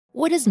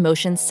What does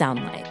motion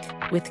sound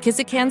like? With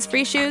Kizikans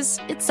free shoes,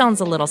 it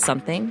sounds a little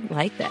something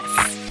like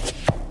this.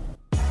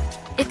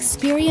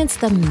 Experience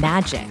the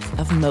magic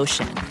of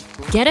motion.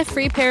 Get a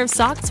free pair of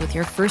socks with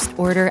your first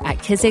order at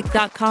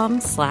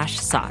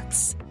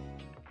kizik.com/socks.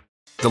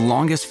 The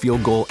longest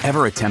field goal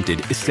ever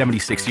attempted is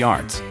 76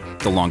 yards.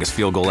 The longest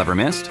field goal ever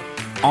missed?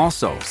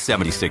 Also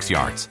 76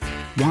 yards.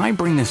 Why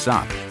bring this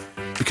up?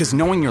 Because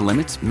knowing your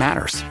limits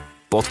matters,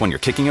 both when you're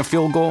kicking a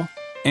field goal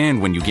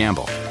and when you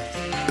gamble.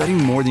 Betting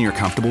more than you're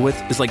comfortable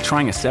with is like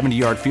trying a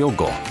 70-yard field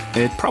goal.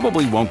 It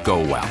probably won't go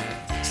well.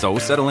 So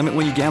set a limit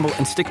when you gamble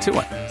and stick to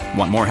it.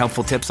 Want more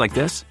helpful tips like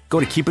this?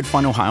 Go to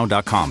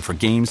keepitfunohio.com for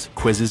games,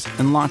 quizzes,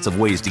 and lots of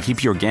ways to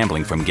keep your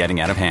gambling from getting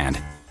out of hand.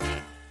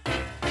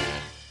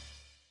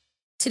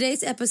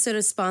 Today's episode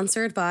is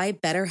sponsored by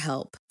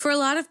BetterHelp. For a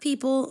lot of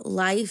people,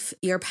 life,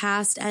 your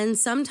past, and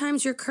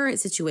sometimes your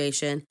current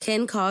situation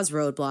can cause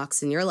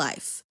roadblocks in your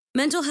life.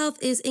 Mental health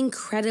is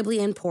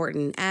incredibly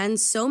important, and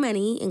so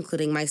many,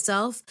 including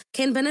myself,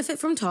 can benefit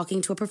from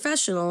talking to a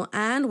professional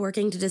and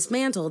working to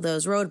dismantle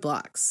those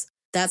roadblocks.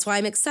 That's why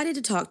I'm excited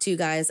to talk to you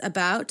guys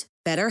about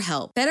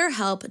BetterHelp.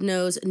 BetterHelp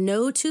knows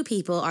no two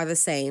people are the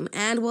same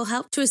and will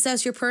help to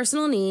assess your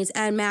personal needs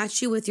and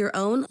match you with your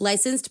own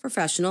licensed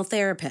professional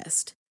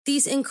therapist.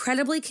 These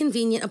incredibly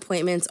convenient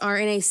appointments are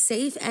in a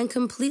safe and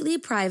completely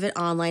private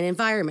online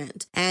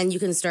environment, and you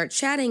can start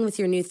chatting with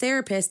your new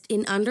therapist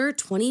in under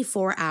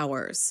 24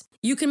 hours.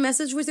 You can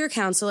message with your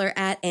counselor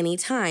at any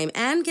time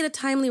and get a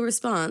timely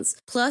response,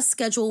 plus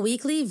schedule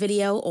weekly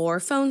video or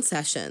phone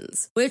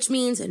sessions, which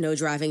means no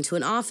driving to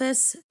an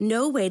office,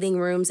 no waiting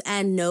rooms,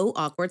 and no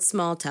awkward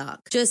small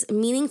talk. Just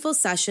meaningful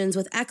sessions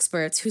with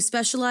experts who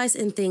specialize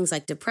in things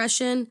like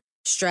depression,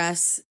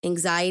 stress,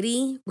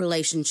 anxiety,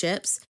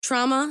 relationships,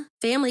 trauma,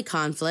 family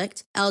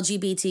conflict,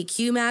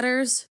 LGBTQ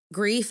matters,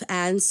 grief,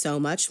 and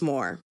so much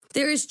more.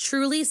 There is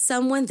truly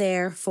someone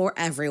there for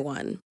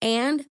everyone.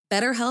 And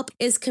BetterHelp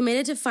is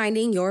committed to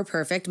finding your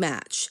perfect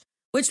match,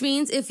 which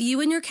means if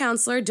you and your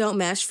counselor don't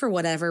mesh for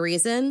whatever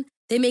reason,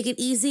 they make it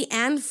easy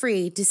and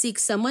free to seek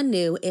someone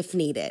new if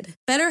needed.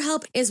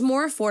 BetterHelp is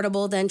more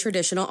affordable than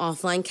traditional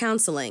offline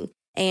counseling.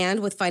 And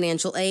with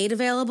financial aid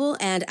available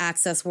and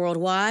access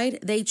worldwide,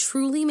 they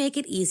truly make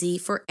it easy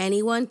for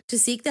anyone to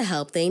seek the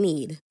help they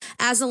need.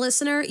 As a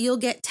listener, you'll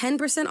get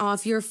 10%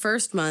 off your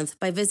first month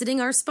by visiting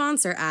our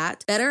sponsor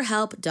at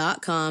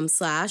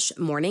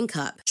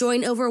betterhelp.com/morningcup.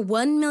 Join over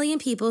 1 million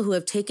people who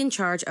have taken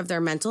charge of their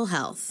mental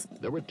health.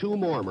 There were 2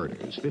 more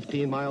murders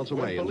 15 miles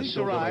away. When police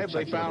arrived,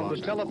 they found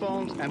the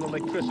telephones and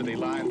electricity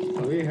lines.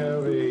 We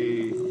have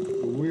a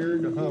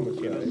weird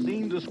homicide. A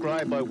scene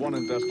described by one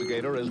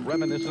investigator as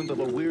reminiscent of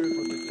a weird...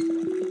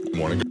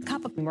 Morning.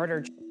 Cup of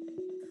murder.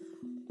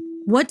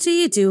 What do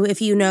you do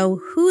if you know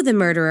who the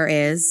murderer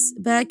is,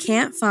 but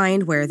can't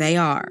find where they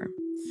are?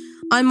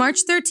 On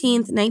March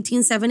 13th,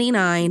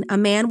 1979, a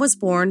man was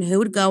born who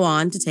would go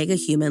on to take a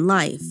human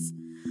life.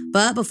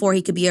 But before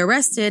he could be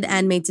arrested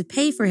and made to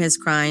pay for his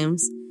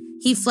crimes,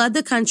 he fled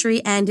the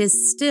country and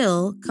is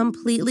still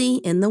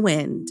completely in the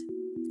wind.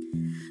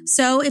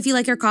 So if you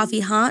like your coffee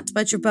hot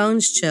but your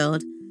bones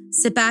chilled,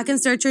 sit back and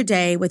start your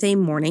day with a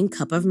morning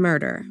cup of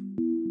murder.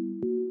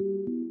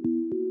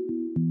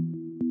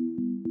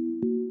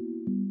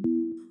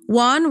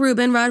 Juan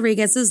Ruben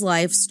Rodriguez's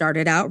life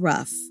started out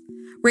rough.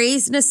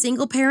 Raised in a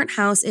single-parent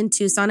house in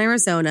Tucson,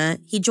 Arizona,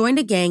 he joined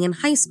a gang in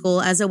high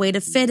school as a way to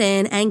fit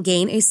in and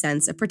gain a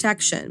sense of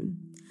protection.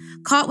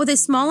 Caught with a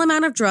small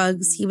amount of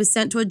drugs, he was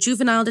sent to a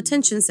juvenile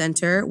detention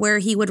center where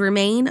he would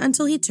remain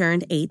until he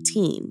turned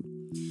 18.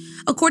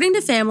 According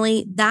to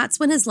family, that's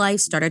when his life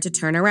started to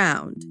turn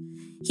around.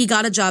 He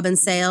got a job in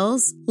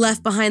sales,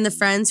 left behind the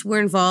friends who were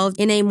involved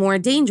in a more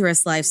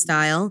dangerous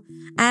lifestyle,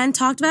 and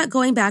talked about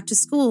going back to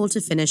school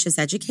to finish his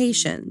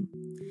education.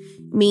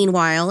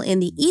 Meanwhile, in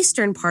the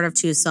eastern part of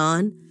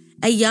Tucson,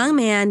 a young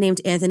man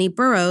named Anthony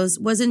Burroughs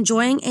was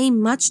enjoying a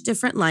much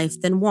different life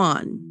than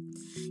Juan.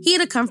 He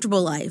had a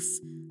comfortable life,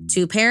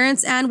 2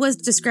 parents, and was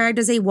described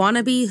as a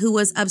wannabe who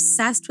was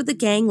obsessed with the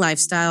gang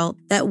lifestyle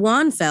that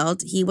Juan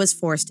felt he was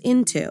forced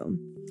into.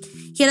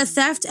 He had a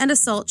theft and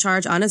assault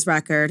charge on his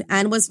record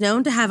and was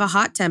known to have a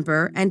hot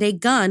temper and a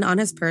gun on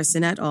his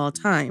person at all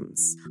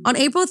times. On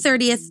April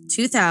 30th,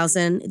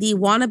 2000, the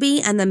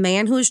wannabe and the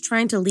man who was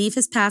trying to leave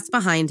his past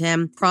behind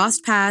him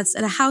crossed paths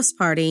at a house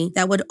party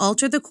that would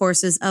alter the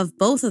courses of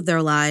both of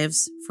their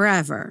lives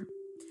forever.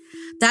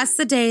 That's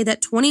the day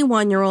that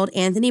 21-year-old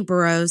Anthony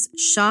Burroughs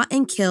shot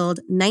and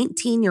killed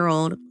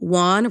 19-year-old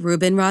Juan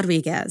Ruben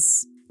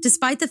Rodriguez.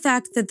 Despite the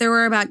fact that there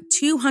were about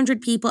 200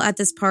 people at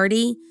this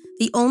party,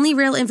 the only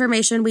real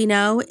information we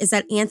know is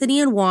that Anthony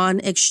and Juan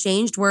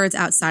exchanged words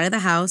outside of the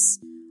house,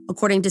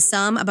 according to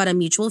some about a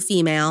mutual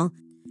female,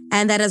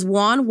 and that as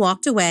Juan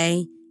walked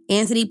away,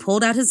 Anthony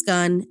pulled out his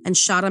gun and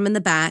shot him in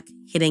the back,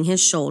 hitting his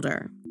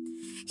shoulder.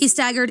 He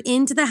staggered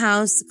into the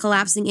house,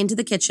 collapsing into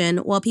the kitchen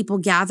while people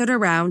gathered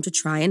around to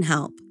try and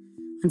help.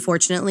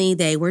 Unfortunately,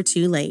 they were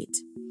too late.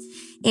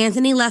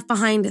 Anthony left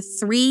behind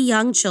 3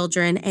 young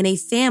children and a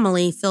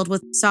family filled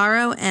with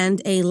sorrow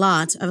and a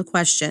lot of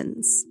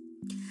questions.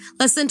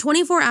 Less than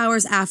 24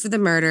 hours after the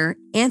murder,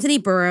 Anthony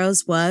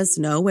Burroughs was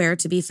nowhere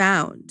to be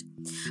found.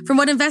 From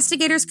what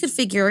investigators could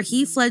figure,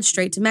 he fled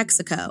straight to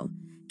Mexico,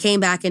 came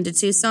back into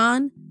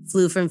Tucson,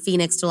 flew from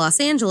Phoenix to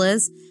Los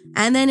Angeles,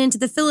 and then into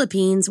the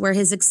Philippines, where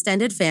his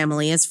extended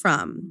family is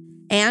from,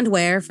 and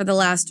where, for the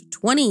last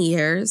 20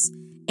 years,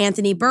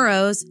 Anthony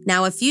Burroughs,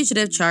 now a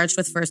fugitive charged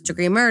with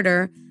first-degree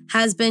murder,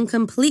 has been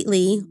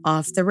completely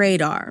off the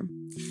radar.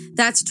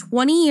 That's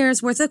 20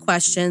 years worth of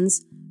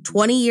questions,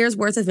 20 years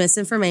worth of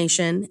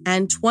misinformation,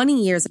 and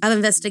 20 years of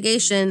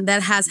investigation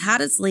that has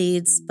had its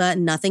leads, but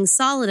nothing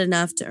solid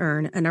enough to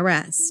earn an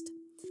arrest.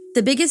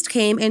 The biggest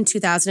came in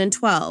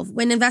 2012,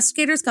 when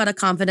investigators got a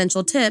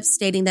confidential tip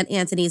stating that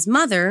Anthony's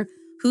mother,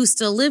 who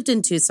still lived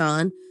in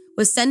Tucson,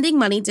 was sending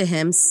money to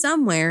him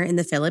somewhere in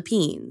the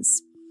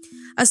Philippines.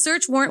 A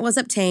search warrant was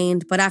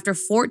obtained, but after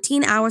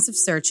 14 hours of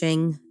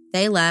searching,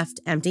 they left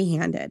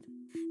empty-handed.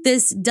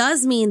 This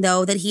does mean,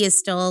 though, that he is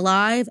still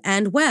alive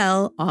and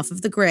well off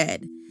of the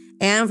grid,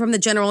 and from the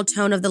general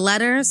tone of the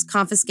letters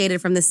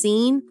confiscated from the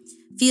scene,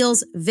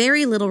 feels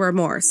very little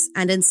remorse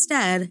and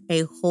instead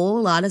a whole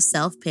lot of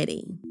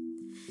self-pity.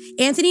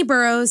 Anthony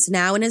Burroughs,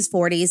 now in his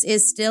 40s,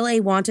 is still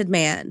a wanted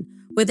man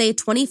with a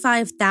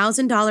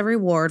 $25,000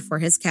 reward for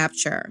his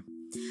capture.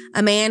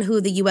 A man who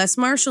the U.S.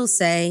 Marshals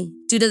say,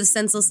 due to the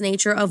senseless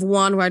nature of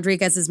Juan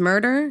Rodriguez's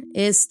murder,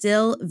 is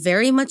still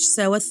very much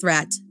so a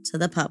threat to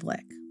the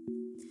public.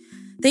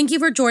 Thank you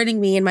for joining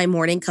me in my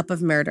morning cup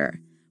of murder.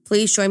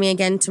 Please join me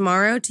again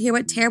tomorrow to hear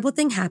what terrible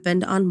thing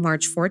happened on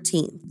March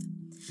 14th.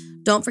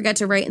 Don't forget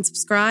to rate and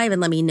subscribe and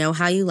let me know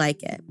how you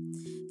like it.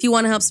 If you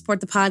want to help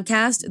support the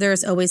podcast, there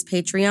is always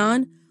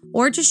Patreon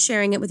or just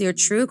sharing it with your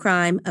true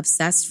crime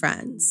obsessed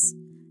friends.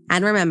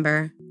 And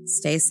remember,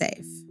 stay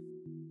safe.